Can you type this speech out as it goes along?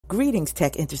Greetings,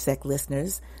 Tech Intersect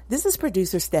listeners. This is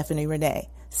producer Stephanie Renee,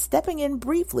 stepping in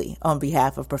briefly on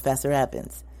behalf of Professor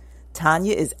Evans.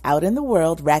 Tanya is out in the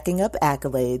world racking up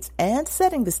accolades and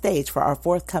setting the stage for our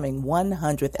forthcoming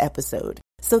 100th episode.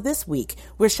 So this week,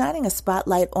 we're shining a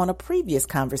spotlight on a previous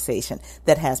conversation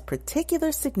that has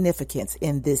particular significance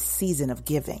in this season of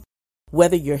giving.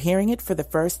 Whether you're hearing it for the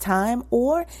first time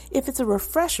or if it's a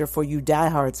refresher for you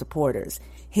diehard supporters,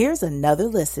 here's another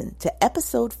listen to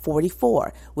episode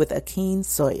 44 with Akin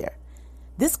Sawyerr.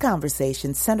 This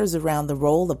conversation centers around the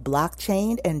role of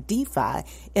blockchain and DeFi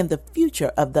in the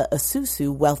future of the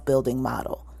Esusu wealth building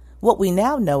model, what we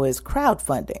now know as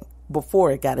crowdfunding,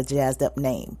 before it got a jazzed up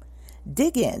name.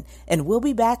 Dig in, and we'll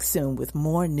be back soon with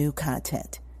more new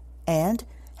content. And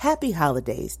happy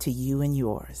holidays to you and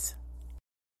yours.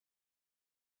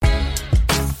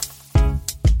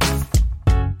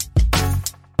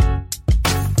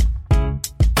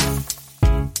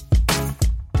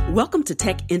 Welcome to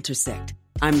Tech Intersect.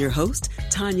 I'm your host,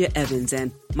 Tanya Evans,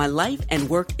 and my life and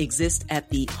work exist at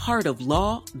the heart of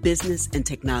law, business, and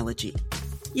technology.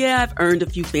 Yeah, I've earned a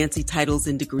few fancy titles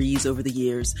and degrees over the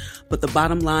years, but the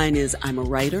bottom line is I'm a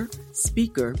writer,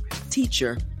 speaker,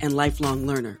 teacher, and lifelong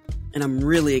learner, and I'm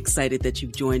really excited that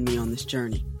you've joined me on this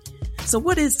journey. So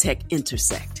what is Tech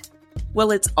Intersect?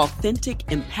 Well, it's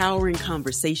authentic, empowering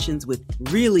conversations with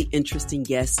really interesting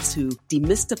guests who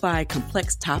demystify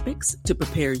complex topics to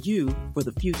prepare you for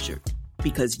the future.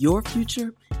 Because your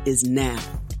future is now.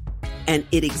 And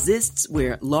it exists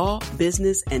where law,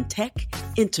 business, and tech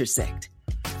intersect.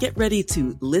 Get ready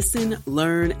to listen,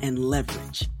 learn, and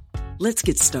leverage. Let's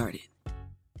get started.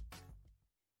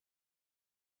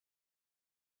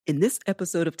 In this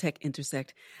episode of Tech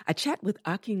Intersect, I chat with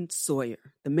Akin Sawyerr,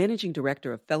 the managing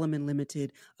director of Fellman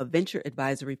Limited, a venture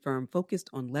advisory firm focused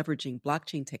on leveraging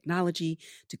blockchain technology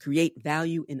to create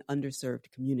value in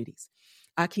underserved communities.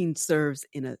 Akin serves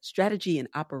in a strategy and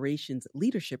operations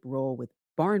leadership role with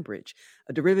Barnbridge,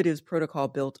 a derivatives protocol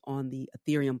built on the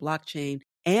Ethereum blockchain.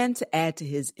 And to add to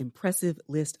his impressive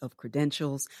list of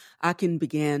credentials, Akin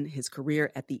began his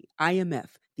career at the IMF,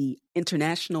 the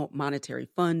International Monetary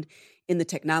Fund, in the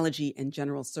Technology and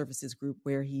General Services Group,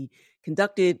 where he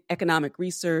conducted economic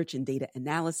research and data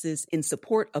analysis in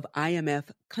support of IMF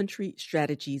country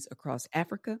strategies across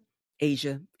Africa,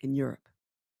 Asia, and Europe.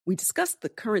 We discussed the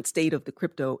current state of the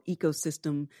crypto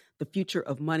ecosystem, the future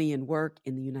of money and work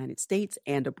in the United States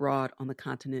and abroad on the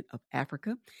continent of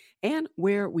Africa, and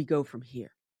where we go from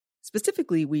here.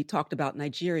 Specifically, we talked about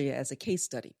Nigeria as a case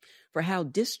study for how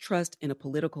distrust in a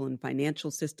political and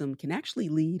financial system can actually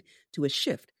lead to a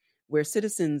shift where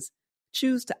citizens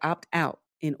choose to opt out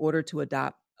in order to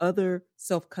adopt other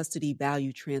self-custody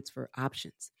value transfer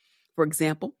options. For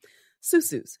example,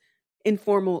 Esusus,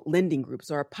 informal lending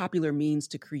groups, are a popular means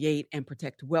to create and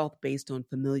protect wealth based on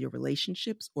familiar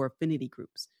relationships or affinity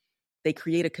groups. They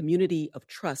create a community of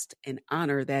trust and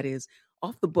honor that is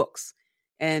off the books.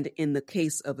 And in the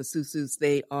case of Esusus,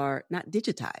 they are not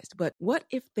digitized. But what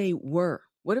if they were?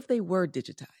 What if they were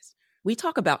digitized? We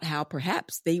talk about how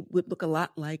perhaps they would look a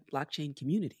lot like blockchain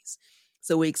communities.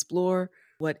 So we explore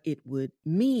what it would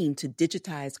mean to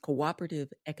digitize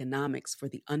cooperative economics for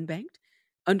the unbanked,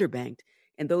 underbanked,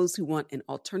 and those who want an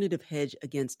alternative hedge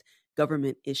against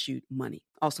government-issued money,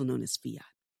 also known as fiat.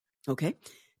 Okay,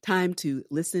 time to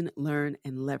listen, learn,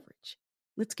 and leverage.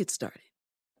 Let's get started.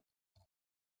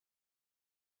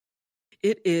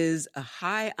 It is a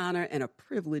high honor and a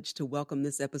privilege to welcome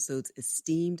this episode's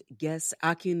esteemed guest,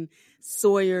 Akin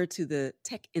Sawyerr, to the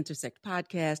Tech Intersect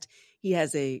podcast. He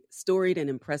has a storied and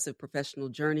impressive professional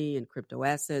journey in crypto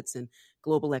assets and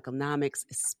global economics,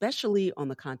 especially on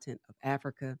the continent of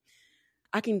Africa.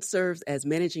 Akin serves as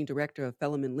managing director of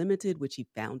Fellman Limited, which he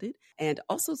founded, and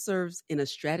also serves in a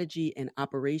strategy and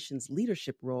operations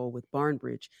leadership role with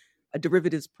Barnbridge, a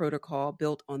derivatives protocol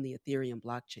built on the Ethereum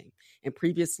blockchain. And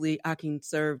previously, Akin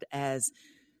served as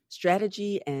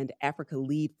strategy and Africa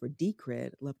lead for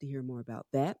Decred. Love to hear more about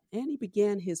that. And he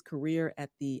began his career at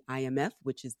the IMF,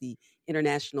 which is the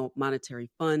International Monetary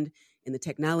Fund, in the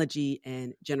Technology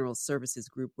and General Services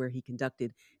Group, where he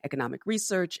conducted economic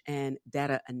research and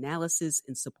data analysis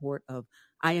in support of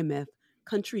IMF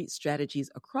country strategies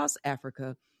across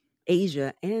Africa,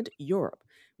 Asia, and Europe.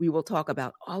 We will talk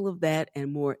about all of that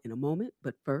and more in a moment.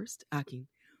 But first, Akin,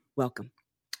 welcome.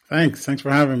 Thanks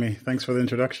for having me. Thanks for the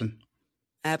introduction.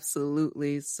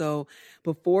 Absolutely. So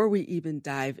before we even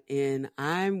dive in,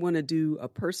 I want to do a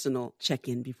personal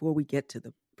check-in before we get to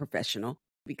the professional,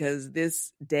 because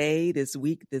this day, this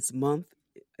week, this month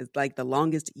is like the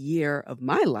longest year of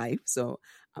my life. So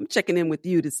I'm checking in with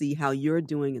you to see how you're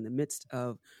doing in the midst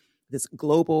of this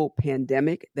global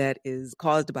pandemic that is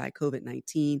caused by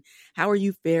COVID-19. How are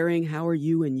you faring? How are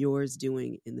you and yours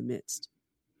doing in the midst?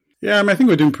 Yeah, I think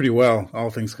we're doing pretty well,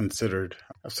 all things considered.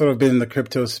 I've sort of been in the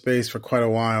crypto space for quite a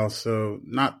while, so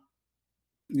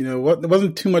there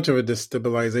wasn't too much of a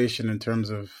destabilization in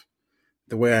terms of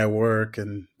the way I work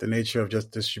and the nature of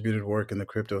just distributed work in the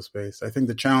crypto space. I think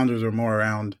the challenges are more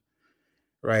around,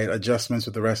 right, adjustments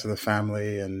with the rest of the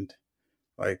family and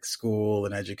like school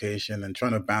and education and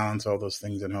trying to balance all those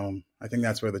things at home. I think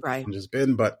that's where the challenge has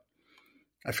been, but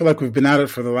I feel like we've been at it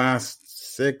for the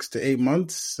last 6 to 8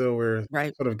 months, so we're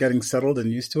sort of getting settled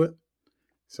and used to it.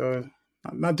 So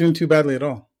I'm not doing too badly at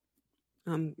all.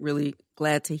 I'm really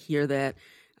glad to hear that.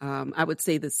 I would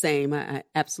say the same. I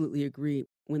absolutely agree.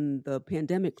 When the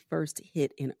pandemic first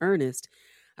hit in earnest,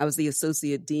 I was the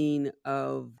Associate Dean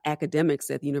of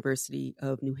Academics at the University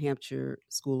of New Hampshire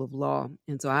School of Law.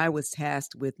 And so I was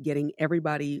tasked with getting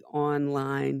everybody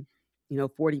online,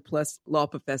 40 plus law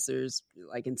professors,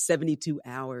 like in 72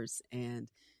 hours. And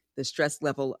the stress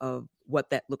level of what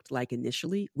that looked like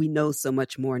initially, we know so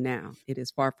much more now. It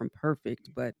is far from perfect,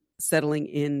 but settling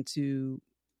into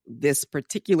this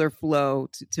particular flow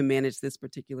to manage this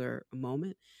particular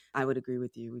moment, I would agree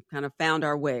with you. We've kind of found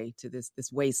our way to this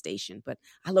way station, but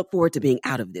I look forward to being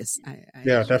out of this.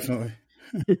 Yeah, definitely.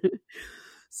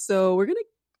 So we're going to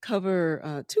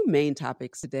cover two main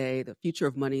topics today, the future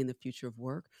of money and the future of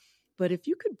work. But if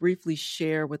you could briefly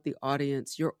share with the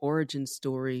audience your origin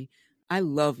story. I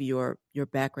love your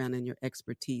background and your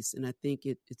expertise, and I think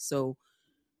it's so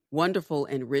wonderful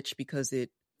and rich because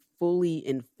it fully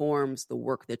informs the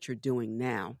work that you're doing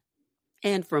now.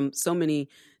 And from so many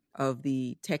of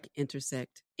the Tech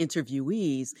Intersect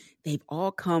interviewees, they've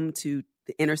all come to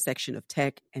the intersection of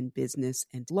tech and business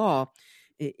and law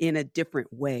in a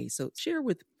different way. So share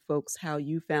with folks how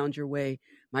you found your way,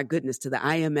 my goodness, to the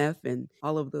IMF and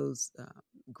all of those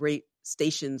great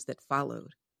stations that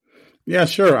followed. Yeah,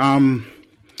 sure. I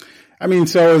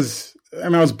was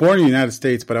born in the United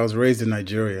States, but I was raised in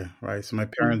Nigeria, right? So my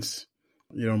parents,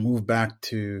 moved back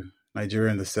to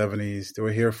Nigeria in the 70s. They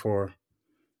were here for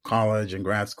college and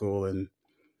grad school. And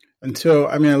I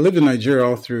lived in Nigeria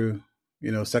all through,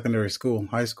 secondary school,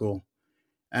 high school.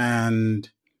 And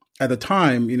at the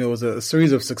time, it was a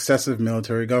series of successive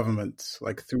military governments,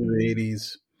 like through the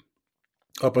 80s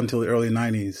up until the early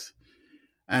 90s.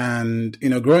 And,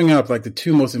 growing up, like the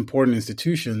two most important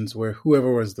institutions were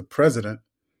whoever was the president,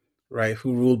 right,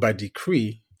 who ruled by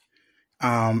decree,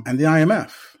 and the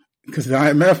IMF, because the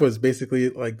IMF was basically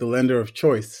like the lender of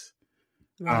choice,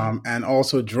 and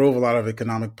also drove a lot of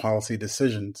economic policy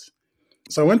decisions.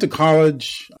 So I went to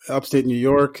college, upstate New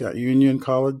York at Union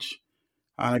College,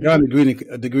 and I got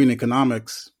a degree in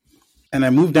economics, and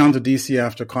I moved down to DC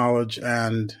after college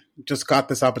and just got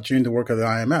this opportunity to work at the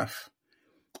IMF.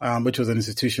 Which was an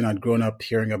institution I'd grown up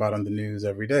hearing about on the news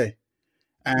every day.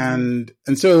 And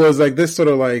so it was like this sort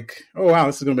of like, oh, wow,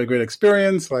 this is going to be a great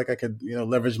experience. Like I could,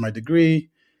 leverage my degree.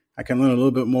 I can learn a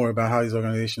little bit more about how these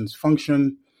organizations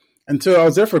function. And so I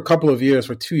was there for a couple of years,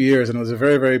 for 2 years, and it was a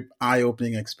very, very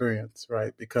eye-opening experience,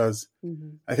 right? Because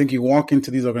I think you walk into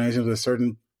these organizations with a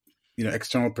certain,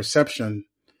 external perception,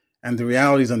 and the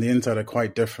realities on the inside are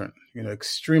quite different,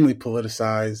 extremely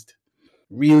politicized.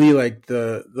 Really like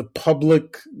the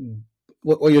public,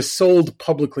 what you're sold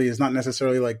publicly is not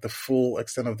necessarily like the full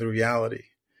extent of the reality.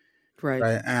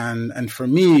 Right. And for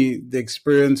me, the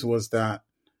experience was that,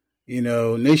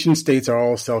 nation states are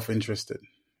all self-interested.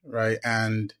 Right.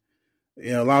 And,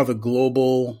 a lot of the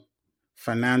global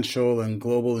financial and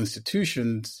global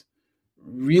institutions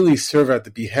really serve at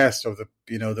the behest of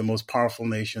the most powerful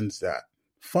nations that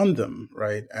fund them.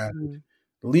 Right. And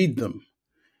lead them.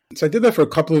 So I did that for a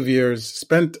couple of years,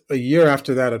 spent a year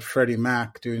after that at Freddie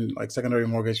Mac doing like secondary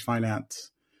mortgage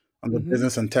finance on the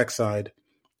business and tech side.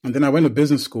 And then I went to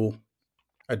business school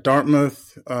at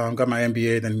Dartmouth, got my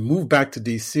MBA, then moved back to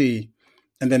DC,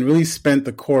 and then really spent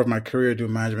the core of my career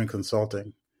doing management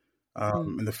consulting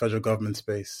in the federal government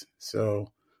space.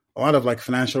 So a lot of like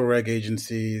financial reg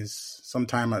agencies, some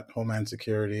time at Homeland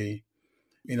Security,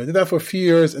 did that for a few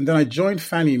years. And then I joined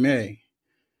Fannie Mae.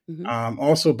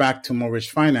 Also back to mortgage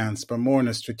finance, but more in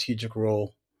a strategic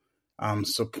role,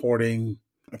 supporting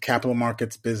capital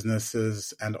markets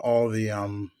businesses and all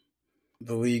the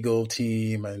legal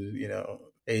team and,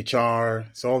 HR.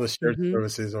 So all the shared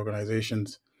services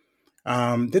organizations.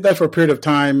 Did that for a period of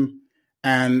time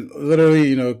and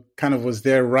literally, kind of was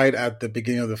there right at the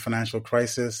beginning of the financial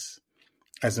crisis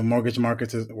as the mortgage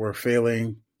markets were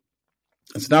failing.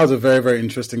 And so that was a very, very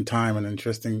interesting time and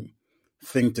interesting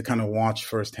thing to kind of watch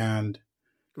firsthand.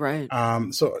 Right.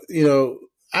 So,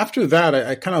 after that,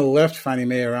 I kind of left Fannie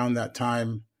Mae around that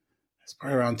time It's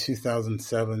probably around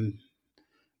 2007.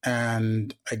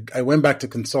 And I went back to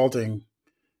consulting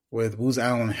with Booz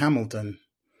Allen Hamilton.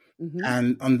 Mm-hmm.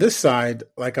 And on this side,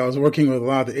 like I was working with a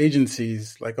lot of the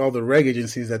agencies, like all the reg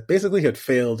agencies that basically had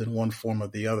failed in one form or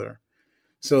the other.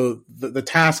 So the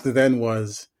task then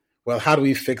was, well, how do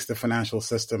we fix the financial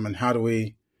system and how do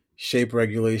we shape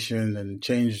regulation and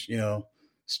change,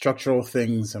 structural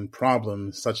things and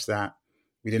problems such that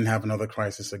we didn't have another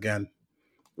crisis again.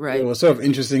 Right. It was sort of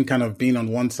interesting kind of being on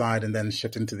one side and then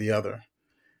shifting to the other,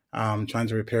 trying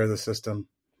to repair the system.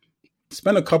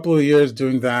 Spent a couple of years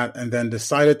doing that and then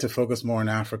decided to focus more in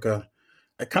Africa.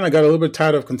 I kind of got a little bit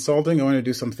tired of consulting. I wanted to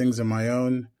do some things on my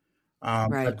own.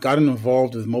 Right. I'd gotten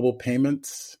involved with mobile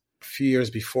payments a few years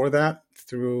before that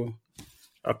through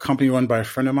a company run by a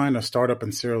friend of mine, a startup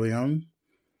in Sierra Leone.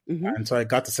 Mm-hmm. And so I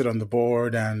got to sit on the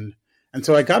board. And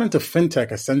so I got into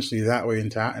fintech essentially that way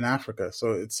in Africa.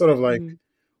 So it's sort of like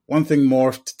one thing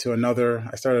morphed to another.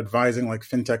 I started advising like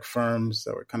fintech firms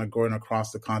that were kind of growing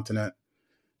across the continent,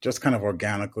 just kind of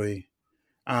organically.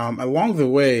 Along the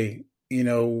way,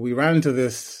 we ran into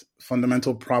this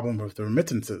fundamental problem with the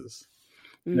remittances.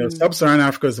 Sub-Saharan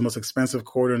Africa is the most expensive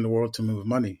corridor in the world to move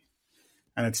money,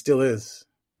 and it still is.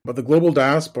 But the global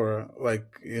diaspora,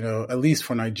 at least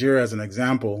for Nigeria as an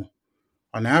example,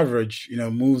 on average,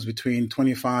 moves between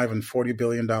 $25 and $40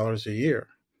 billion a year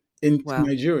into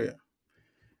Nigeria.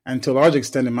 And to a large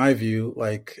extent, in my view,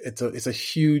 it's a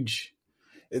huge,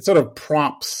 it sort of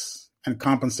props and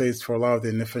compensates for a lot of the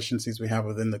inefficiencies we have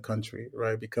within the country,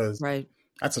 right? Because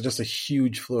that's just a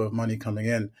huge flow of money coming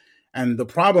in. And the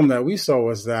problem that we saw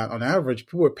was that on average,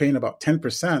 people were paying about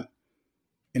 10%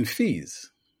 in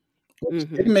fees, which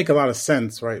didn't make a lot of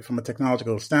sense, right? From a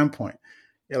technological standpoint.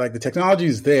 The technology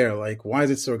is there. Why is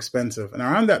it so expensive? And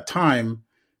around that time,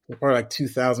 probably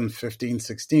 2015,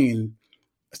 16,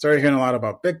 I started hearing a lot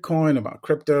about Bitcoin, about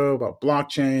crypto, about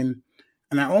blockchain.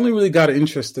 And I only really got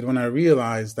interested when I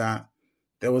realized that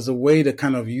there was a way to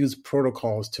kind of use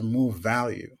protocols to move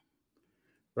value,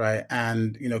 right?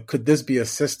 And, could this be a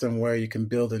system where you can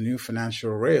build a new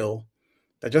financial rail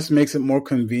that just makes it more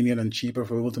convenient and cheaper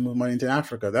for people to move money into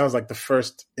Africa? That was the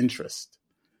first interest.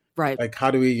 Right. How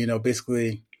do we,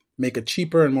 basically make it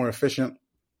cheaper and more efficient?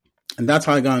 And that's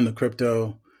how I got into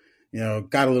crypto,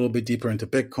 got a little bit deeper into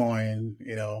Bitcoin,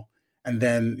 and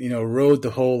then, rode the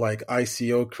whole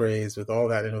ICO craze with all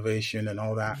that innovation and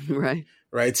all that.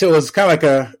 Right. So it was kind of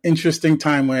a interesting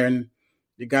time when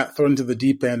you got thrown into the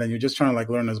deep end and you're just trying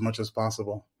to learn as much as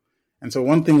possible. And so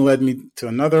one thing led me to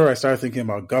another. I started thinking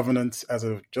about governance as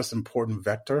a just important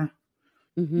vector.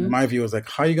 My view was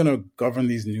how are you going to govern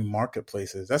these new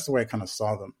marketplaces? That's the way I kind of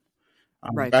saw them.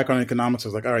 Background in economics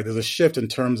was all right, there's a shift in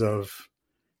terms of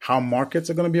how markets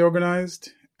are going to be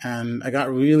organized. And I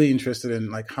got really interested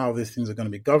in how these things are going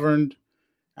to be governed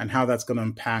and how that's going to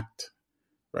impact,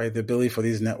 right, the ability for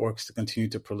these networks to continue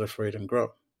to proliferate and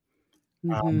grow.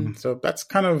 So that's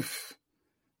kind of,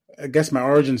 I guess, my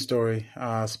origin story.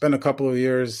 Spent a couple of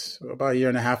years, about a year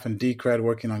and a half in Decred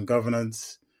working on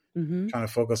governance, trying to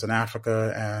focus on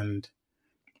Africa. And,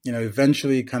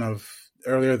 eventually kind of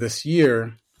earlier this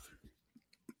year,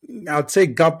 I'd say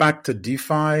got back to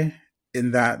DeFi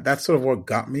in that's sort of what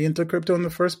got me into crypto in the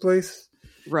first place.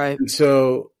 Right. And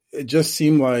so it just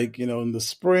seemed in the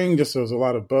spring, just there was a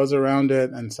lot of buzz around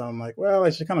it. And so I'm well, I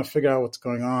should kind of figure out what's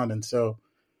going on. And so,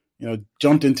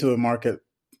 jumped into the market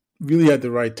really at the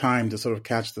right time to sort of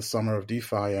catch the summer of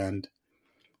DeFi. And,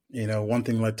 one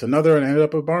thing led to another and I ended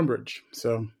up at Barnbridge.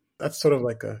 So that's sort of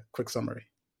a quick summary.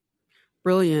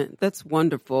 Brilliant. That's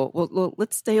wonderful. Well,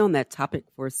 let's stay on that topic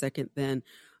for a second then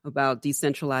about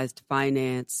decentralized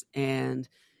finance and,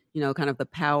 kind of the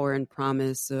power and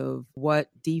promise of what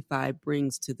DeFi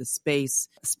brings to the space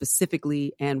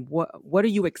specifically. And what are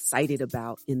you excited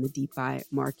about in the DeFi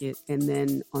market? And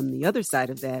then on the other side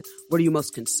of that, what are you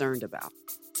most concerned about?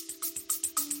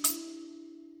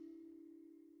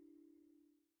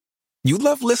 You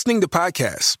love listening to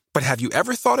podcasts, but have you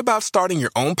ever thought about starting your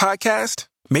own podcast?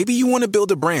 Maybe you want to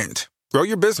build a brand, grow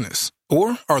your business,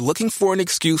 or are looking for an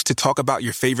excuse to talk about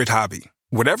your favorite hobby.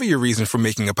 Whatever your reason for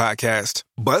making a podcast,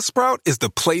 Buzzsprout is the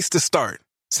place to start.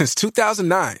 Since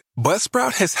 2009,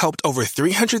 Buzzsprout has helped over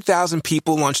 300,000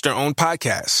 people launch their own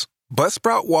podcasts.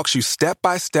 Buzzsprout walks you step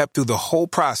by step through the whole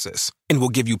process and will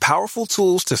give you powerful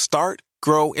tools to start,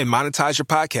 grow, and monetize your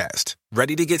podcast.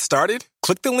 Ready to get started?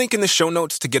 Click the link in the show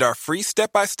notes to get our free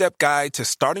step-by-step guide to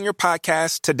starting your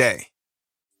podcast today.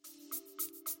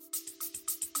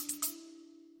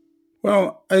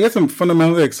 Well, I guess I'm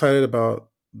fundamentally excited about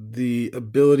the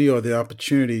ability or the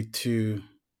opportunity to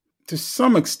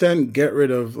some extent get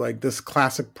rid of this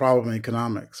classic problem in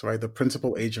economics, right? The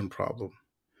principal agent problem.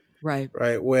 Right.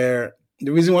 right? Where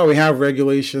the reason why we have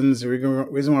regulations, the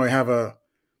reason why we have a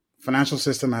financial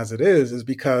system as it is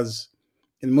because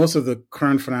in most of the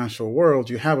current financial world,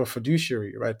 you have a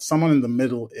fiduciary, right? Someone in the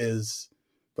middle is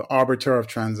the arbiter of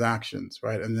transactions,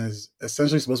 right? And there's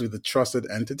essentially supposed to be the trusted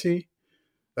entity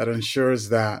that ensures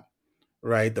that,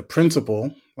 right, the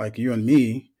principal, like you and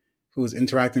me, who's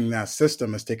interacting in that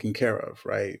system is taken care of,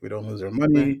 right? We don't lose our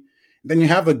money. Right. Then you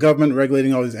have the government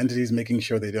regulating all these entities, making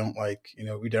sure they don't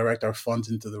redirect our funds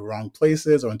into the wrong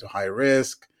places or into high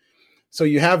risk. So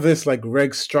you have this like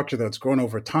reg structure that's grown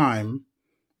over time,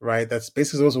 right? That's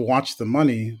basically supposed to watch the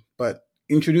money, but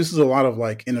introduces a lot of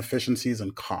like inefficiencies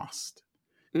and cost,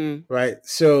 right?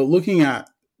 So looking at,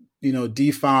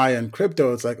 DeFi and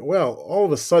crypto, it's like, well, all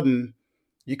of a sudden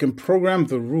you can program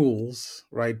the rules,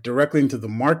 right, directly into the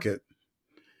market.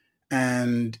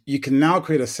 And you can now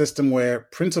create a system where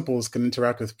principals can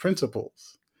interact with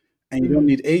principals and you don't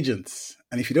need agents.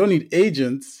 And if you don't need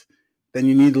agents, then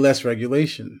you need less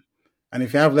regulation. And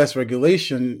if you have less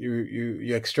regulation,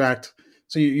 you extract.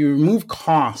 So you remove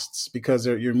costs because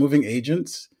you're removing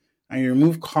agents, and you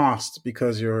remove costs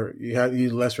because you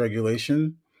need less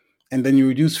regulation, and then you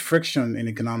reduce friction in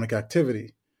economic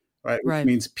activity, right? Which Right.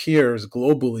 means peers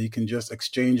globally can just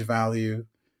exchange value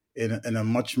in a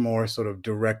much more sort of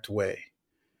direct way.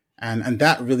 And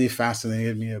that really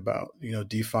fascinated me about,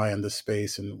 DeFi and the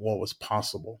space and what was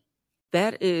possible.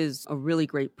 That is a really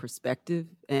great perspective.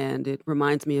 And it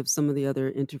reminds me of some of the other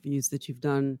interviews that you've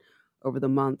done over the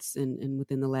months and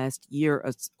within the last year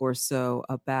or so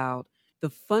about the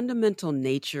fundamental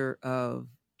nature of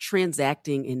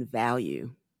transacting in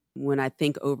value. When I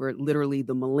think over literally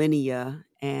the millennia,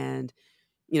 and,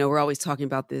 we're always talking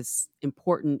about this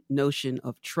important notion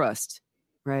of trust,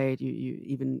 right? You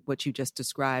even what you just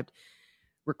described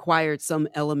required some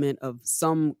element of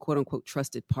some quote unquote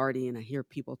trusted party. And I hear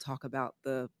people talk about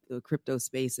the crypto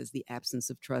space as the absence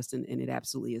of trust, and it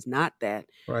absolutely is not that.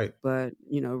 Right. But,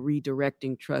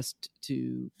 redirecting trust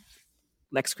to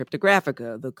Lex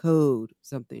Cryptographica, the code,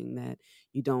 something that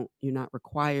you're not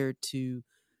required to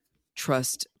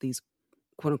trust these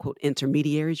quote unquote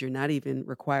intermediaries. You're not even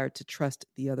required to trust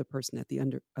the other person at the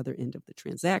other end of the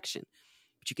transaction,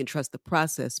 but you can trust the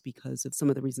process because of some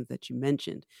of the reasons that you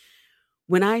mentioned.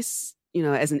 When as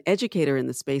an educator in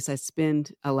the space, I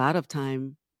spend a lot of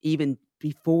time, even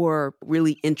before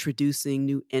really introducing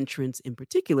new entrants in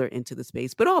particular into the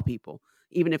space, but all people,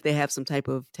 even if they have some type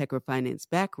of tech or finance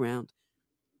background,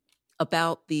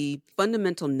 about the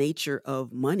fundamental nature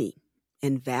of money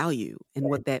and value and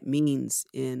what that means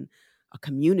in a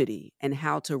community and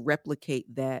how to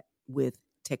replicate that with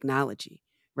technology,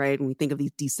 right? When we think of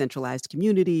these decentralized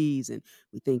communities and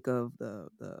we think of the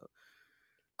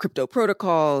crypto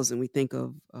protocols and we think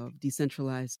of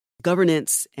decentralized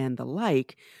governance and the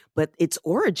like, but its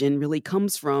origin really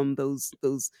comes from those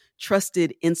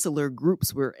trusted insular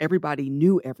groups where everybody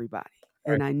knew everybody.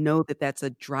 Right. And I know that that's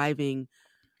a driving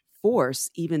force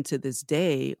even to this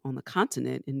day on the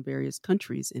continent in various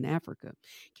countries in Africa.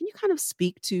 Can you kind of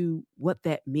speak to what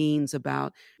that means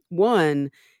about, one,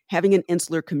 having an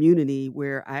insular community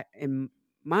where in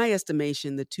my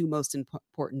estimation, the two most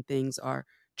important things are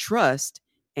trust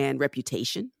and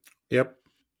reputation. Yep.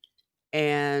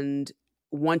 And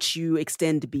once you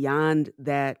extend beyond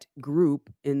that group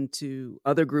into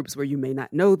other groups where you may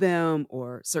not know them,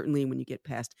 or certainly when you get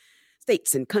past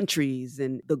states and countries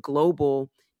and the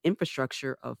global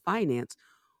infrastructure of finance,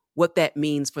 what that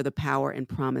means for the power and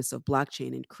promise of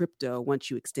blockchain and crypto once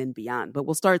you extend beyond. But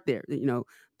we'll start there,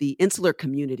 the insular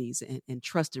communities and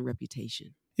trust and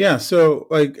reputation. Yeah. So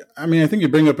I think you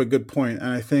bring up a good point. And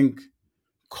I think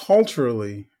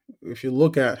culturally, if you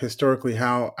look at historically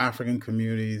how African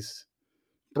communities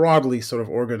broadly sort of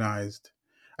organized,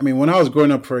 when I was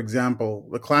growing up, for example,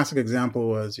 the classic example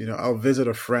was, I'll visit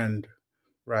a friend,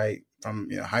 right, from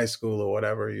high school or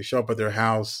whatever. You show up at their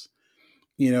house,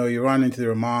 you run into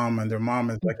their mom, and their mom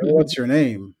is like, "Oh, what's your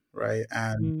name?" Right.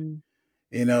 And,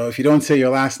 if you don't say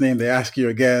your last name, they ask you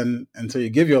again until you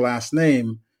give your last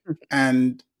name.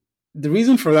 And the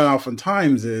reason for that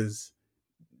oftentimes is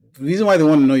the reason why they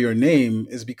want to know your name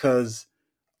is because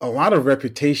a lot of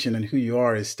reputation and who you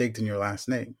are is staked in your last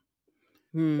name.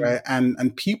 Right.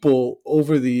 And people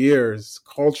over the years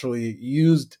culturally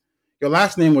used your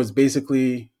last name was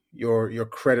basically your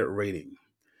credit rating.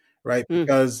 Right.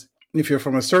 Because if you're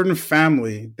from a certain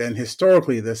family, then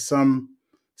historically there's some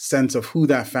sense of who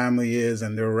that family is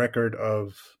and their record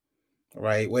of,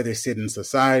 right, where they sit in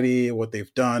society, what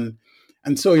they've done.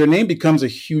 And so your name becomes a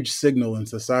huge signal in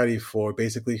society for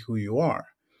basically who you are.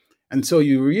 And so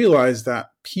you realize that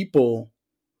people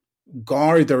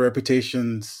guard their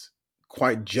reputations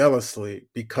quite jealously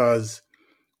because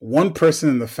one person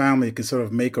in the family can sort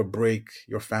of make or break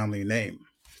your family name.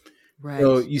 Right.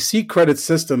 So you see credit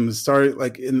systems started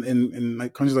like in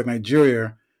like countries like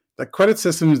Nigeria, the credit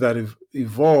systems that have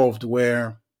evolved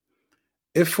where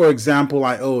if, for example,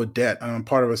 I owe a debt and I'm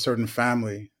part of a certain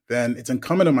family, then it's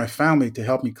incumbent on my family to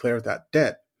help me clear that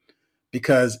debt.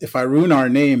 Because if I ruin our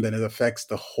name, then it affects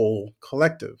the whole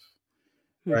collective,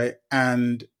 right?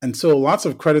 And so lots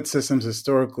of credit systems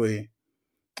historically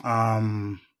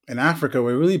in Africa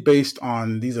were really based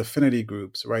on these affinity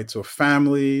groups, right? So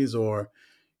families, or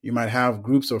you might have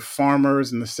groups of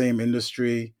farmers in the same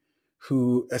industry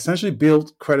who essentially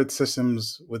built credit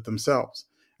systems with themselves.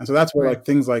 And so that's where Right. like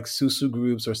things like Esusu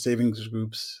groups or savings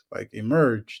groups like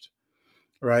emerged,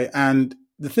 right? And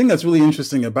the thing that's really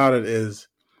interesting about it is,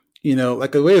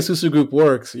 like the way a Esusu group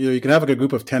works, you can have like a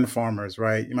group of 10 farmers,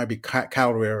 right? You might be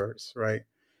cattle rearers, right?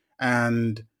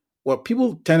 And what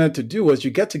people tended to do was you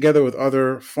get together with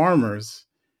other farmers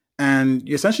and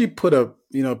you essentially put a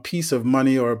piece of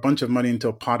money or a bunch of money into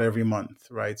a pot every month,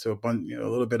 right? So a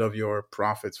little bit of your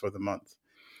profits for the month.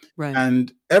 Right.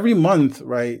 And every month,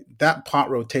 right, that pot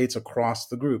rotates across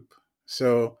the group.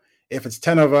 So if it's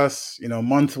 10 of us,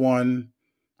 month one,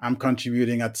 I'm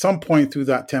contributing. At some point through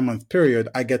that 10-month period,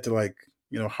 I get to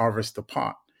harvest the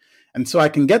pot. And so I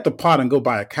can get the pot and go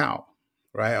buy a cow,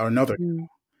 right? Or another cow.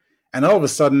 And all of a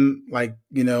sudden,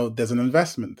 there's an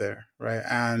investment there, right?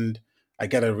 And I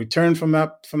get a return from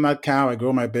that cow. I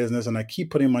grow my business and I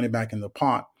keep putting money back in the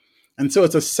pot. And so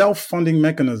it's a self-funding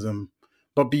mechanism.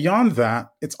 But beyond that,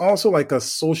 it's also like a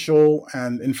social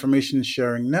and information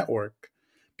sharing network,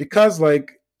 because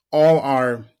all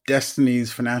our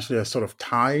destinies financially are sort of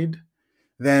tied.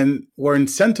 Then we're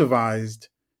incentivized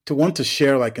to want to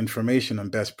share information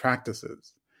and best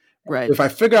practices. Right. If I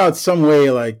figure out some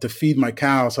way to feed my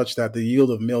cow such that the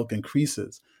yield of milk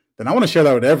increases, then I want to share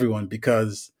that with everyone,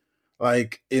 because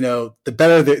the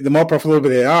better, the more profitable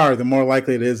they are, the more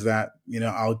likely it is that,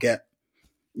 I'll get,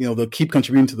 they'll keep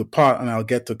contributing to the pot and I'll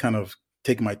get to kind of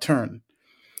take my turn.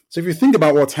 So if you think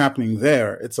about what's happening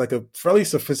there, it's like a fairly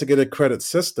sophisticated credit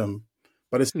system,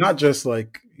 but it's not just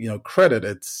credit,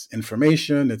 it's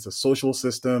information, it's a social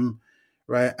system,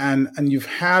 right? And you've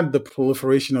had the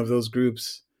proliferation of those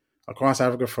groups across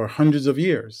Africa for hundreds of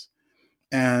years.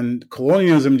 And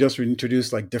colonialism just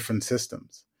introduced different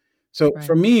systems. So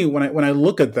for me, when I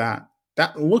look at that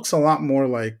looks a lot more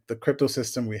like the crypto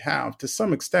system we have to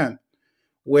some extent,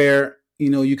 where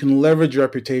you can leverage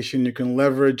reputation, you can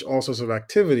leverage all sorts of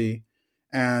activity,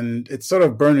 and it's sort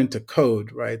of burned into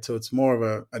code, right? So it's more of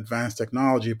an advanced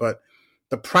technology, but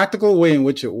the practical way in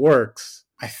which it works,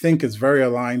 I think, is very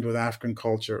aligned with African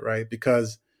culture, right?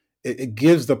 Because it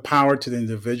gives the power to the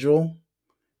individual,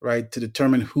 right, to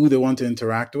determine who they want to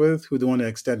interact with, who they want to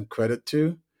extend credit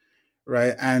to,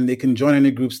 right? And they can join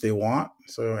any groups they want,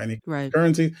 so any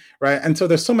currency, right? And so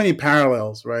there's so many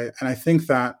parallels, right? And I think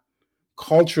that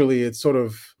culturally, it sort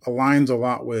of aligns a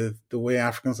lot with the way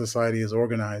African society is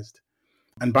organized.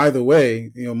 And by the way,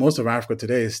 most of Africa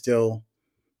today is still,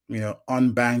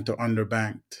 unbanked or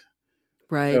underbanked.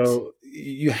 Right. So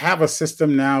you have a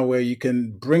system now where you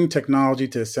can bring technology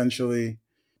to essentially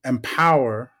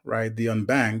empower, right, the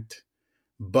unbanked,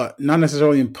 but not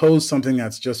necessarily impose something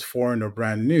that's just foreign or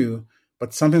brand new,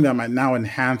 but something that might now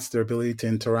enhance their ability to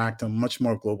interact on a much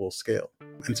more global scale.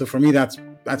 And so for me, that's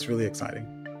really exciting.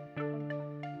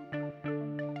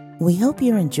 We hope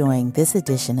you're enjoying this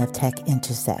edition of Tech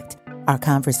Intersect. Our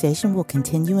conversation will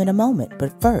continue in a moment,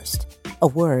 but first, a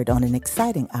word on an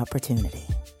exciting opportunity.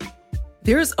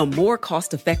 There's a more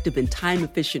cost-effective and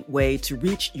time-efficient way to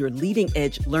reach your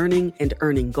leading-edge learning and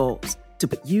earning goals, to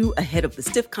put you ahead of the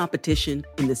stiff competition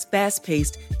in this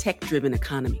fast-paced, tech-driven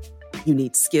economy. You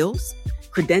need skills,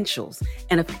 credentials,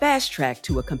 and a fast track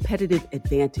to a competitive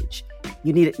advantage.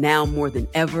 You need it now more than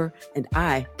ever, and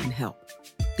I can help.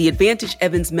 The Advantage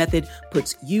Evans method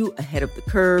puts you ahead of the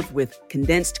curve with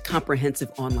condensed,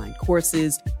 comprehensive online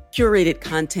courses, curated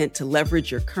content to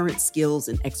leverage your current skills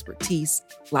and expertise,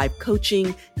 live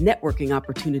coaching, networking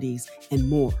opportunities, and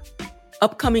more.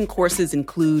 Upcoming courses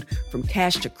include From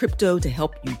Cash to Crypto to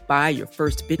help you buy your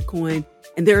first Bitcoin,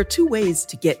 and there are 2 ways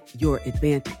to get your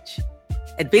advantage.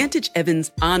 Advantage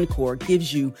Evans Encore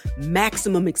gives you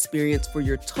maximum experience for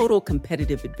your total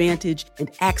competitive advantage and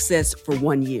access for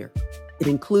 1 year. It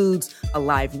includes a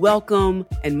live welcome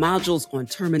and modules on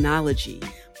terminology,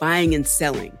 buying and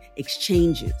selling,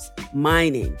 exchanges,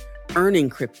 mining, earning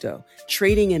crypto,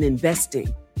 trading and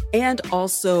investing, and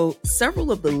also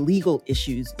several of the legal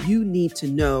issues you need to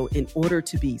know in order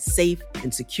to be safe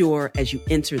and secure as you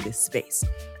enter this space.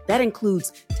 That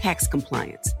includes tax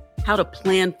compliance, how to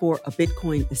plan for a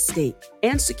Bitcoin estate,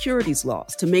 and securities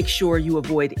laws to make sure you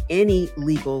avoid any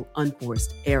legal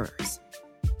unforced errors.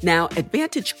 Now,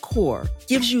 Advantage Core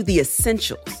gives you the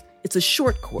essentials. It's a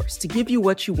short course to give you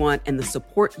what you want and the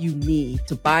support you need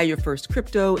to buy your first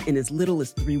crypto in as little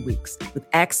as 3 weeks, with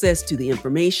access to the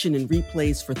information and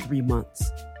replays for 3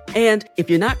 months. And if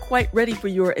you're not quite ready for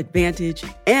your Advantage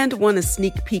and want a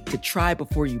sneak peek to try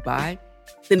before you buy,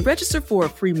 then register for a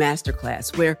free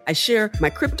masterclass where I share my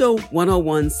Crypto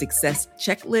 101 success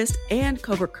checklist and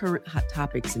cover current hot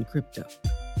topics in crypto.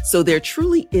 So there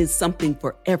truly is something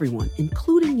for everyone,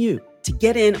 including you, to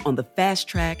get in on the fast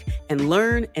track and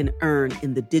learn and earn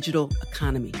in the digital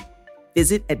economy.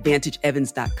 Visit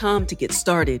AdvantageEvans.com to get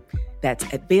started. That's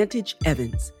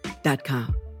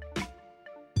AdvantageEvans.com.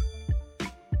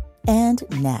 And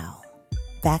now,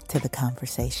 back to the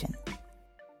conversation.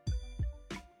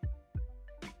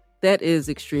 That is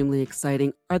extremely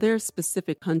exciting. Are there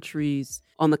specific countries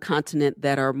on the continent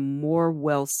that are more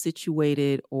well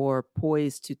situated or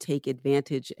poised to take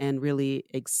advantage and really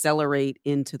accelerate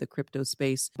into the crypto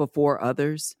space before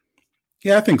others?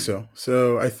 Yeah, I think so.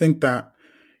 So I think that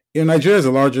Nigeria is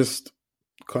the largest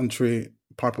country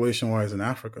population-wise in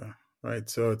Africa, right?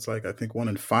 So it's like, I think 1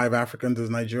 in 5 Africans is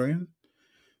Nigerian.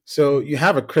 So you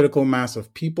have a critical mass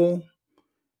of people.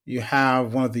 You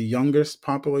have one of the youngest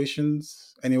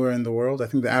populations anywhere in the world. I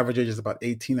think the average age is about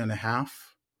 18 and a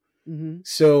half. Mm-hmm.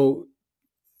 So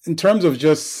in terms of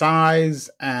just size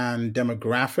and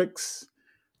demographics,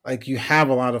 like you have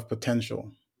a lot of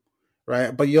potential,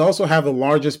 right? But you also have the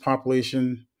largest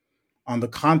population on the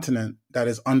continent that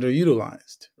is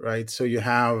underutilized, right? So you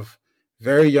have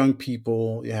very young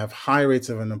people, you have high rates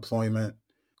of unemployment,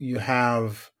 you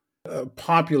have a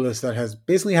populace that has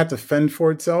basically had to fend for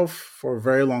itself for a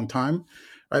very long time,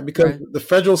 right? Because the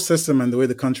federal system and the way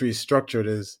the country is structured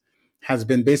has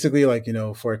been basically like,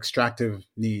 for extractive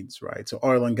needs, right? So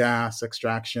oil and gas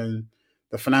extraction,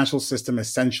 the financial system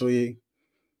essentially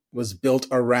was built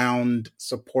around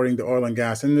supporting the oil and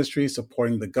gas industry,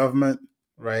 supporting the government,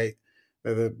 right?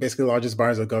 They're basically the largest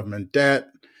buyers of government debt.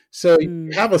 So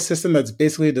you have a system that's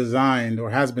basically designed or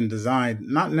has been designed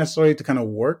not necessarily to kind of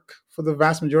work for the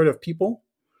vast majority of people.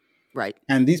 Right.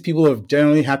 And these people have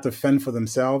generally had to fend for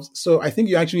themselves. So I think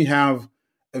you actually have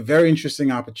a very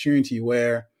interesting opportunity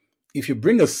where if you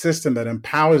bring a system that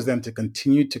empowers them to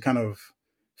continue to kind of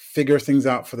figure things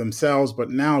out for themselves, but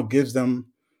now gives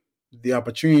them the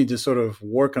opportunity to sort of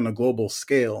work on a global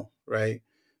scale, right?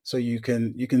 So you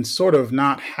can sort of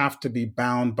not have to be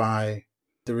bound by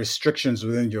the restrictions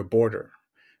within your border,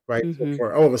 right? Mm-hmm. So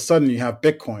for all of a sudden you have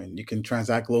Bitcoin, you can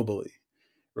transact globally,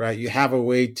 right? You have a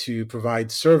way to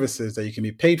provide services that you can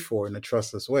be paid for in a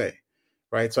trustless way,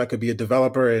 right? So I could be a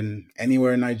developer in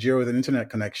anywhere in Nigeria with an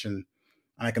internet connection,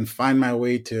 and I can find my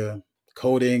way to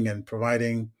coding and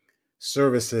providing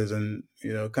services and,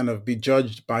 kind of be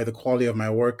judged by the quality of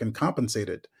my work and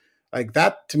compensated. Like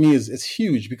that to me is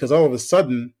huge because all of a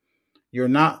sudden you're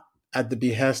not at the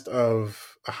behest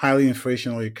of a highly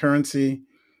inflationary currency.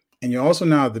 And you're also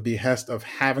now at the behest of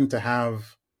having to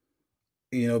have,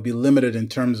 be limited in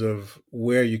terms of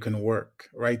where you can work,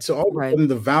 right? So all of a sudden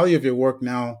the value of your work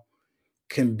now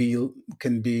can be,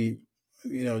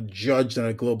 judged on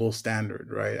a global standard,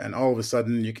 right? And all of a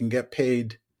sudden you can get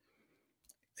paid,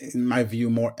 in my view,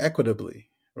 more equitably,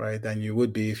 right, than you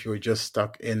would be if you were just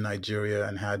stuck in Nigeria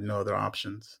and had no other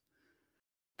options.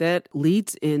 That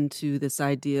leads into this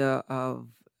idea of,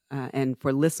 and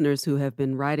for listeners who have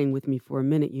been writing with me for a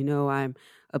minute, I'm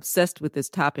obsessed with this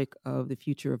topic of the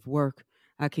future of work.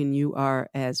 Akin, you are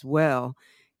as well.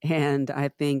 And I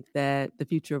think that the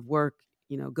future of work,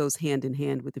 goes hand in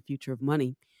hand with the future of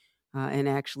money. And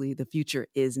actually, the future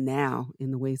is now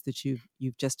in the ways that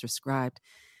you've just described.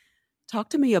 Talk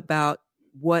to me about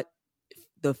what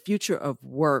the future of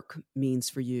work means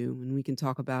for you. And we can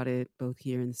talk about it both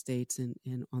here in the States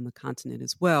and on the continent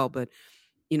as well. But,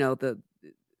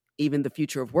 even the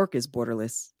future of work is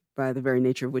borderless by the very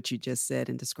nature of what you just said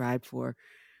and described for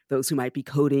those who might be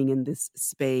coding in this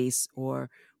space or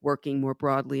working more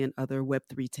broadly in other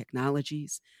Web3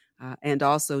 technologies. And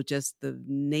also just the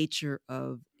nature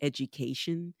of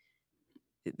education.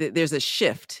 There's a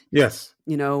shift. Yes.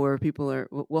 Where people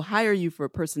we'll hire you for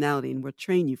personality and we'll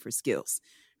train you for skills,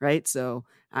 right? So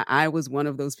I was one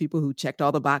of those people who checked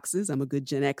all the boxes. I'm a good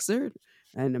Gen Xer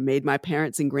and I made my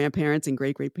parents and grandparents and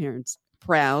great-great-parents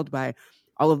proud by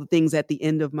all of the things at the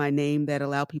end of my name that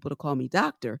allow people to call me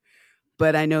doctor.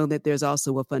 But I know that there's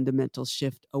also a fundamental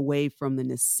shift away from the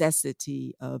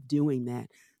necessity of doing that.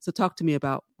 So talk to me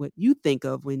about what you think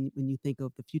of when you think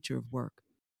of the future of work.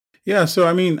 Yeah. So,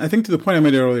 I think to the point I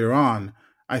made earlier on,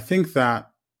 I think that,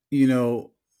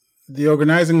 the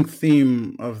organizing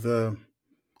theme of the,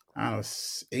 I don't know,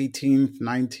 18th,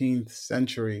 19th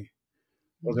century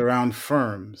was around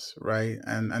firms, right?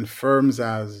 And firms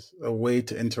as a way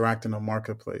to interact in a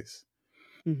marketplace.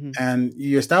 Mm-hmm. And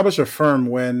you establish a firm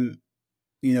when,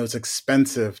 it's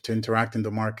expensive to interact in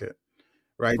the market,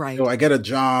 right? Right. So I get a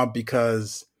job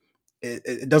because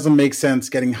it doesn't make sense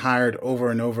getting hired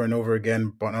over and over and over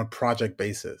again on a project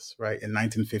basis, right? In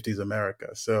 1950s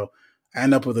America. So I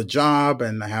end up with a job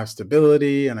and I have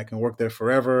stability and I can work there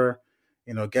forever,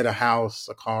 get a house,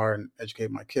 a car, and educate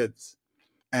my kids.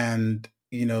 And,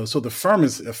 so the firm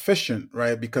is efficient,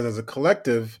 right? Because as a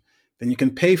collective, then you can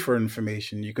pay for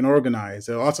information, you can organize.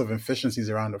 There are lots of efficiencies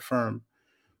around a firm.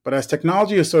 But as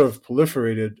technology has sort of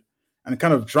proliferated and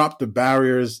kind of dropped the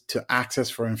barriers to access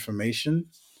for information,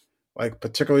 like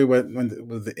particularly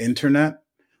with the internet,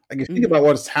 like you think Mm-hmm. about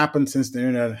what's happened since the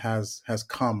internet has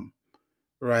come,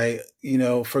 right?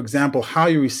 For example, how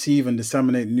you receive and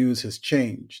disseminate news has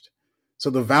changed. So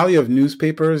the value of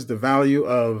newspapers, the value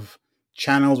of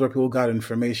channels where people got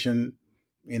information,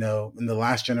 in the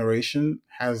last generation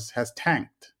has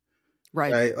tanked,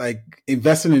 Right. right? Like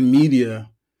investing in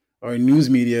media or in news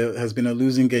media has been a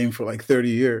losing game for like 30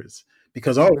 years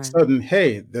because all of a Right. sudden,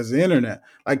 hey, there's the internet.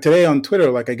 Like today on Twitter,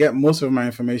 like I get most of my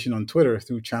information on Twitter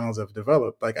through channels I've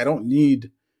developed. Like I don't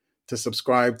need to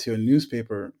subscribe to a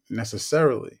newspaper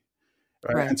necessarily.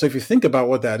 Right. Right. And so if you think about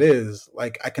what that is,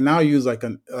 like I can now use like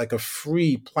a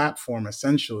free platform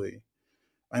essentially,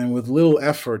 and with little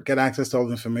effort, get access to all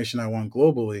the information I want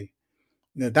globally.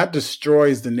 That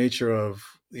destroys the nature of,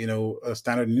 a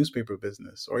standard newspaper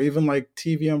business or even like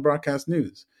TV and broadcast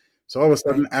news. So all of a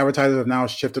sudden, Right. advertisers have now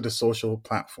shifted to social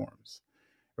platforms,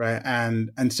 right?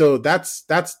 And so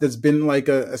there's been like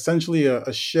essentially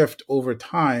a shift over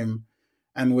time.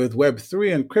 And with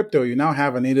Web3 and crypto, you now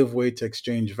have a native way to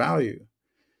exchange value.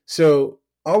 So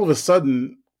all of a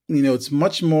sudden, it's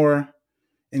much more,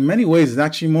 in many ways, it's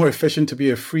actually more efficient to be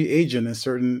a free agent in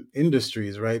certain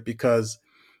industries, right? Because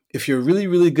if you're really,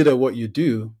 really good at what you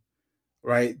do,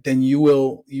 right, then you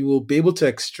will be able to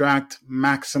extract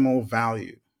maximal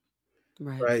value,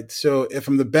 Right. right? So if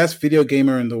I'm the best video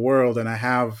gamer in the world and I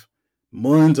have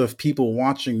millions of people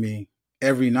watching me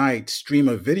every night stream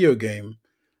a video game,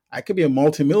 I could be a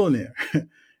multimillionaire,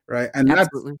 right? And that's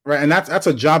Absolutely. right, and that's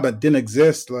a job that didn't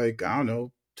exist like I don't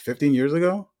know 15 years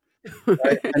ago,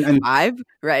 right? And 5.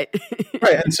 Right.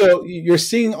 right. And so you're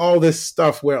seeing all this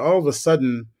stuff where all of a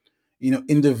sudden,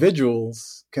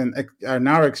 individuals are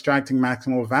now extracting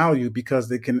maximal value because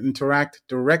they can interact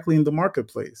directly in the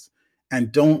marketplace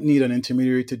and don't need an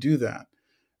intermediary to do that.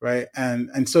 Right.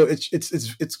 And so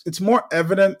it's more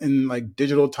evident in like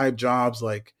digital type jobs,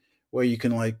 like where you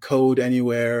can like code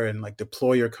anywhere and like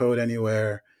deploy your code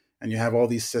anywhere. And you have all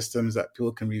these systems that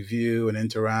people can review and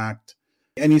interact.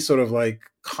 Any sort of like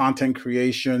content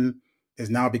creation is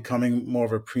now becoming more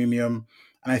of a premium.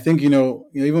 And I think,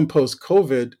 even post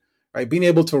COVID, right, being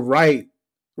able to write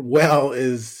well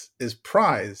is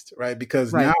prized, right?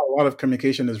 Because now Right. a lot of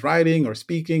communication is writing or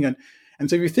speaking. And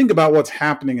so if you think about what's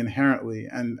happening inherently,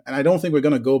 and I don't think we're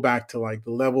going to go back to like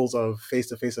the levels of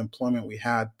face-to-face employment we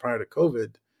had prior to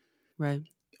COVID, Right.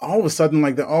 all of a sudden,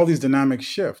 like all these dynamic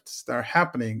shifts that are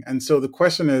happening. And so the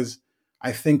question is,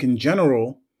 I think in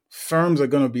general, firms are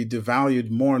going to be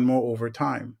devalued more and more over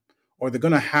time, or they're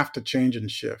going to have to change and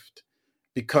shift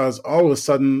because all of a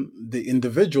sudden the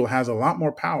individual has a lot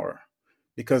more power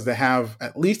because they have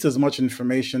at least as much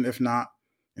information, if not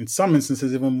in some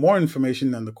instances, even more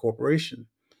information than the corporation.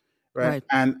 Right. Right.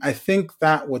 And I think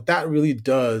that what that really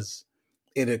does,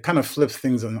 it kind of flips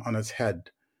things on its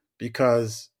head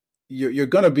because you're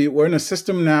going to be, we're in a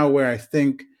system now where I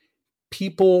think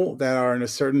people that are in a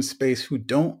certain space who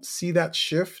don't see that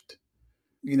shift,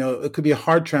 it could be a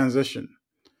hard transition.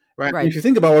 Right. And Right. if you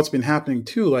think about what's been happening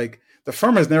too, like the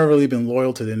firm has never really been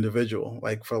loyal to the individual,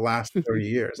 like for the last 30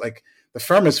 years. Like the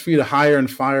firm is free to hire and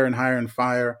fire and hire and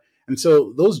fire. And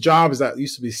so those jobs that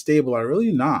used to be stable are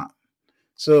really not.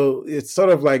 So it's sort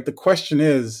of like the question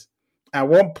is, at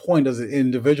what point does an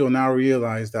individual now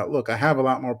realize that, look, I have a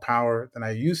lot more power than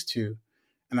I used to,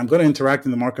 and I'm going to interact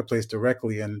in the marketplace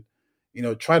directly and,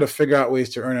 try to figure out ways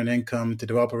to earn an income, to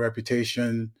develop a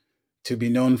reputation, to be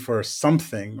known for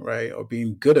something, right? Or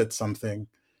being good at something.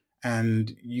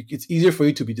 And it's easier for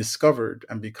you to be discovered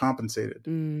and be compensated.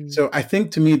 Mm. So I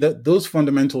think to me that those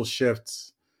fundamental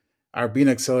shifts are being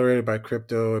accelerated by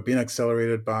crypto, are being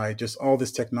accelerated by just all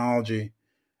this technology.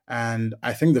 And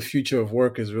I think the future of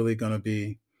work is really going to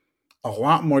be a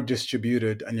lot more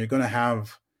distributed, and you're going to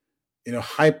have,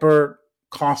 hyper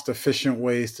cost efficient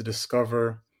ways to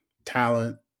discover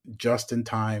talent just in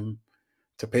time,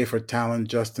 to pay for talent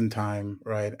just in time,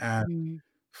 right? And Mm.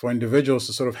 for individuals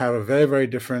to sort of have a very, very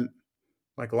different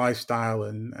like lifestyle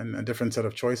and a different set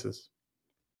of choices.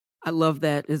 I love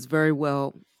that. It's very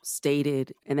well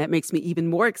stated. And that makes me even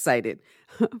more excited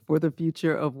for the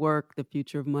future of work, the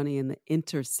future of money, and the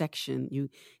intersection. You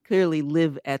clearly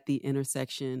live at the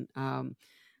intersection.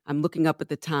 I'm looking up at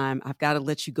the time. I've got to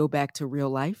let you go back to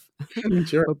real life.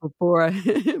 Sure. But before I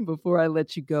before I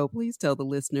let you go, please tell the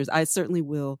listeners. I certainly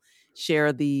will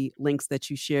share the links that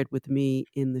you shared with me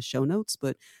in the show notes,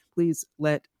 but please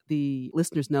let the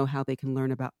listeners know how they can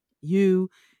learn about you,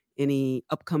 any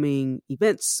upcoming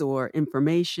events or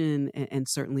information, and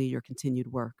certainly your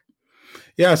continued work.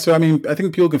 Yeah, so I mean, I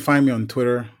think people can find me on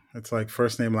Twitter. It's like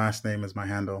first name, last name is my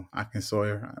handle, Akin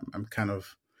Sawyerr. I'm kind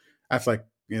of, that's like,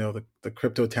 the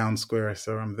crypto town square.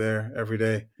 So I'm there every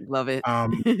day. Love it.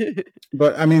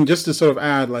 But I mean, just to sort of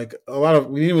add, like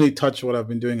we didn't really touch what I've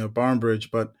been doing at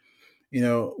Barnbridge, but,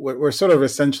 we're sort of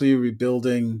essentially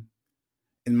rebuilding,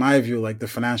 in my view, like the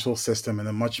financial system in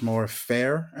a much more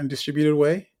fair and distributed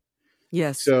way.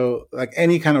 Yes. So like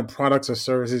any kind of products or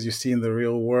services you see in the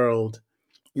real world,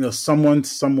 someone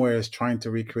somewhere is trying to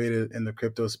recreate it in the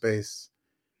crypto space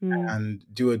and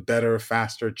do it better,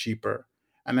 faster, cheaper.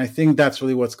 And I think that's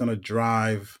really what's going to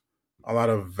drive a lot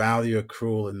of value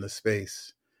accrual in the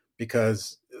space.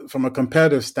 Because from a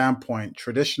competitive standpoint,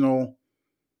 traditional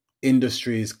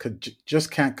industries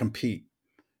just can't compete,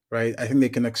 right? I think they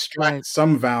can extract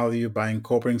some value by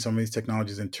incorporating some of these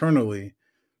technologies internally,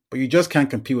 but you just can't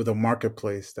compete with a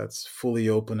marketplace that's fully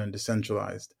open and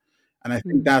decentralized. And I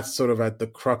think that's sort of at the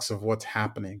crux of what's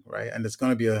happening, right? And it's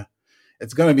going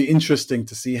to be interesting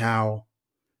to see how,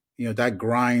 that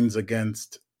grinds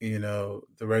against, the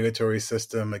regulatory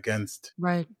system, against,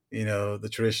 the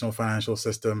traditional financial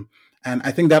system. And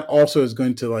I think that also is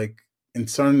going to, like, in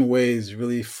certain ways,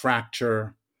 really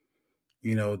fracture,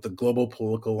 the global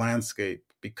political landscape,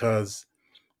 because,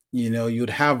 you'd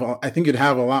have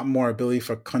a lot more ability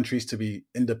for countries to be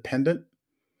independent,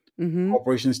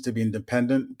 corporations to be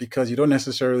independent, because you don't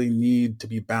necessarily need to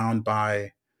be bound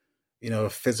by, a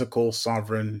physical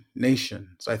sovereign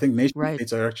nation. So I think nation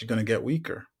states are actually going to get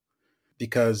weaker,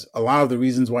 because a lot of the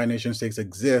reasons why nation states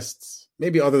exists,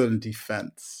 maybe other than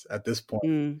defense at this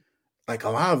point, like a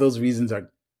lot of those reasons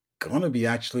are going to be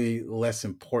actually less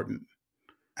important.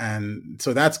 And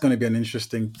so that's going to be an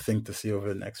interesting thing to see over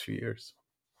the next few years.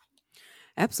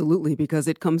 Absolutely, because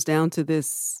it comes down to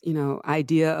this,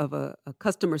 idea of a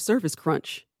customer service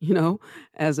crunch,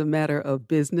 as a matter of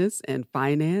business and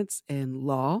finance and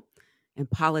law and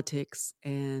politics,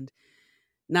 and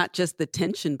not just the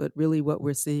tension, but really what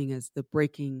we're seeing as the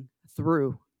breaking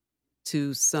through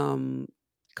to some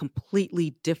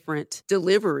completely different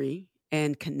delivery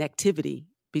and connectivity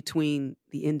between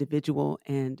the individual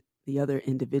and the other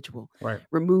individual,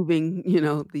 removing,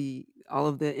 all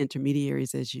of the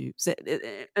intermediaries, as you said.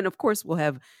 And of course, we'll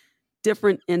have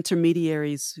different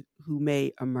intermediaries who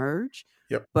may emerge,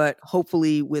 but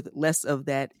hopefully with less of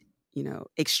that,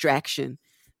 extraction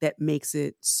that makes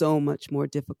it so much more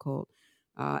difficult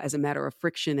as a matter of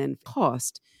friction and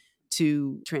cost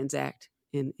to transact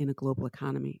in a global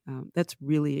economy. That's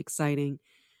really exciting.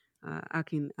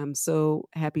 Akin, I'm so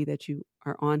happy that you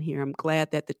are on here. I'm glad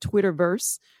that the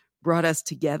Twitterverse brought us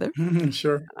together.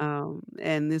 Sure.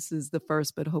 And this is the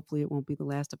first, but hopefully it won't be the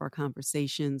last of our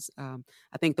conversations.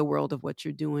 I think the world of what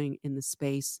you're doing in the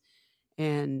space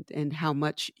and how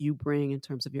much you bring in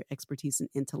terms of your expertise and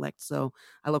intellect. So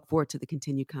I look forward to the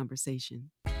continued conversation.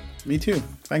 Me too.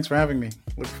 Thanks for having me.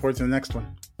 Look forward to the next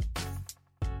one.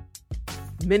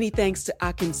 Many thanks to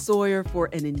Akin Sawyerr for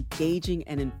an engaging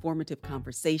and informative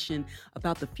conversation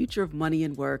about the future of money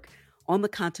and work on the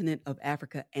continent of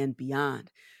Africa and beyond.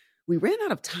 We ran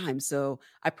out of time, so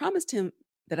I promised him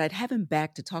that I'd have him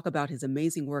back to talk about his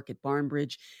amazing work at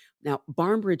Barnbridge. Now,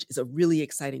 Barnbridge is a really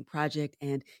exciting project,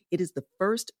 and it is the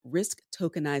first risk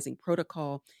tokenizing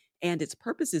protocol, and its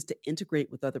purpose is to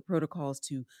integrate with other protocols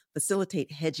to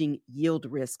facilitate hedging yield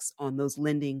risks on those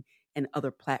lending and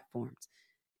other platforms.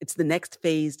 It's the next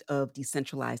phase of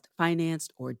decentralized finance,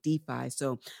 or DeFi.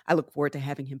 So I look forward to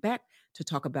having him back to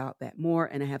talk about that more.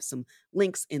 And I have some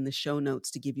links in the show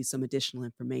notes to give you some additional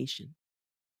information.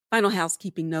 Final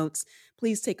housekeeping notes.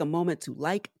 Please take a moment to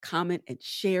like, comment, and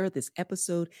share this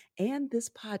episode and this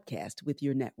podcast with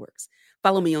your networks.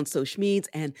 Follow me on social medias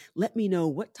and let me know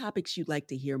what topics you'd like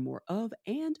to hear more of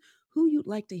and who you'd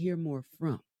like to hear more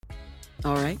from.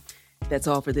 All right, that's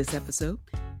all for this episode.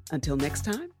 Until next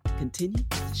time, continue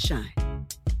to shine.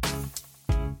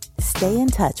 Stay in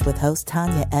touch with host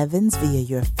Tanya Evans via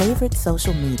your favorite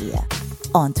social media.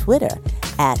 On Twitter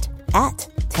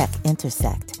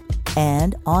 @TechIntersect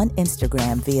and on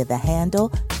Instagram via the handle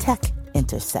Tech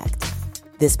Intersect.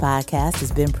 This podcast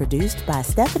has been produced by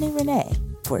Stephanie Renee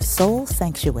for Soul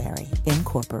Sanctuary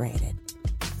Incorporated.